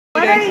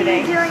What are you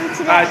doing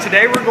today?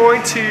 Today we're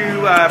going to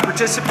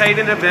participate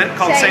in an event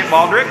called St.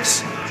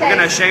 Baldricks. We're going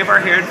to shave our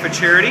hair for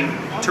charity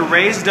to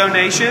raise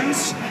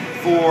donations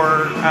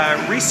for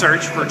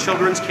research for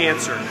children's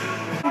cancer.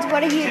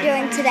 What are you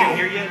doing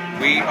today?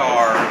 We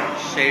are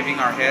shaving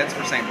our heads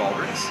for St.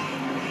 Baldricks.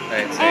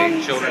 It's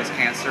a children's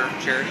cancer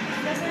charity.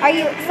 Are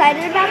you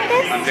excited about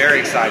this? I'm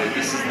very excited.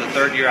 This is the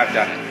third year I've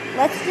done it.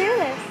 Let's do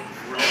this.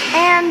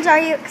 And are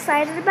you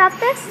excited about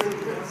this?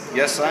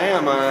 Yes, I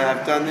am.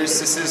 I've done this.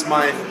 This is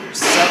my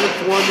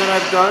 7th one that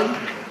I've done.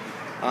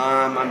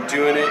 I'm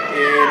doing it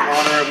in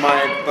honor of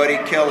my buddy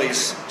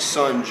Kelly's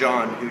son,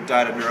 John, who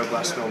died of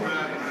neuroblastoma.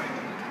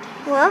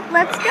 Well,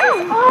 let's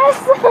go.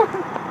 Awesome.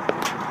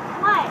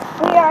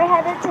 We are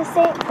headed to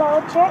St.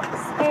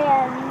 Baldricks,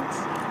 and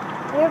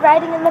we're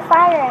riding in the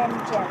fire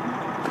engine.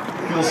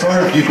 I feel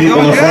sorry for you people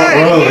in the front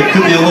row. It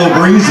could be a little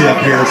breezy up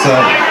here, so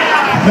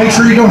make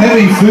sure you don't have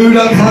any food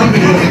up front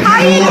because it's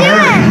How a you little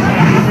doing?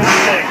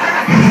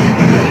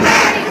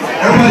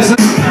 Everybody say,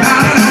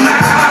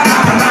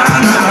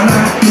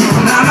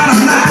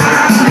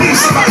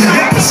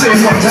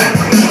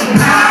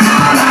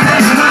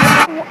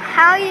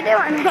 How are you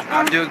doing?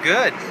 I'm doing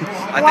good.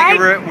 I think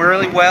it went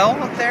really well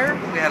up there.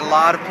 We had a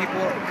lot of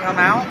people come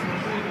out,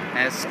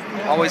 and it's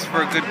always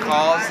for a good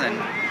cause, and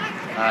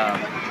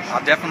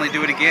I'll definitely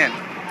do it again.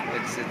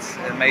 It's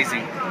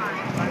amazing.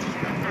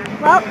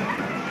 Well,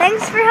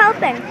 thanks for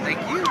helping. Thank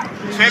you.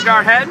 Shaved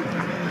our head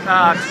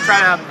to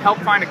try to help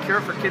find a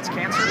cure for kids'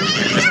 cancer.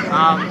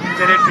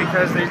 Did it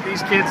because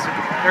these kids,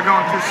 they're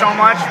going through so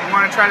much. We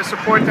want to try to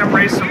support them,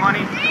 raise some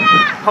money,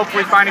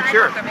 hopefully find a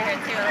cure.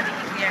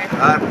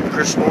 I'm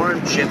Chris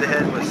Warren, shaved the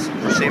head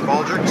for St.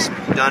 Baldricks.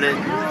 Done it.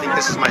 I think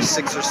this is my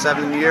 6th or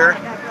 7th year.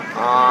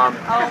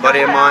 A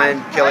buddy of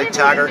mine, Kelly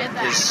Taggart,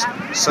 his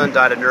son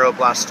died of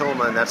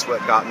neuroblastoma, and that's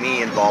what got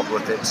me involved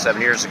with it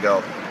 7 years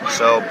ago.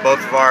 So both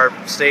of our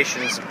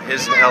stations,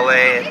 his in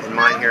LA and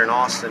mine here in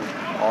Austin,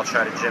 all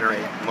try to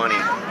generate money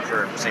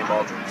for St.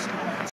 Baldricks.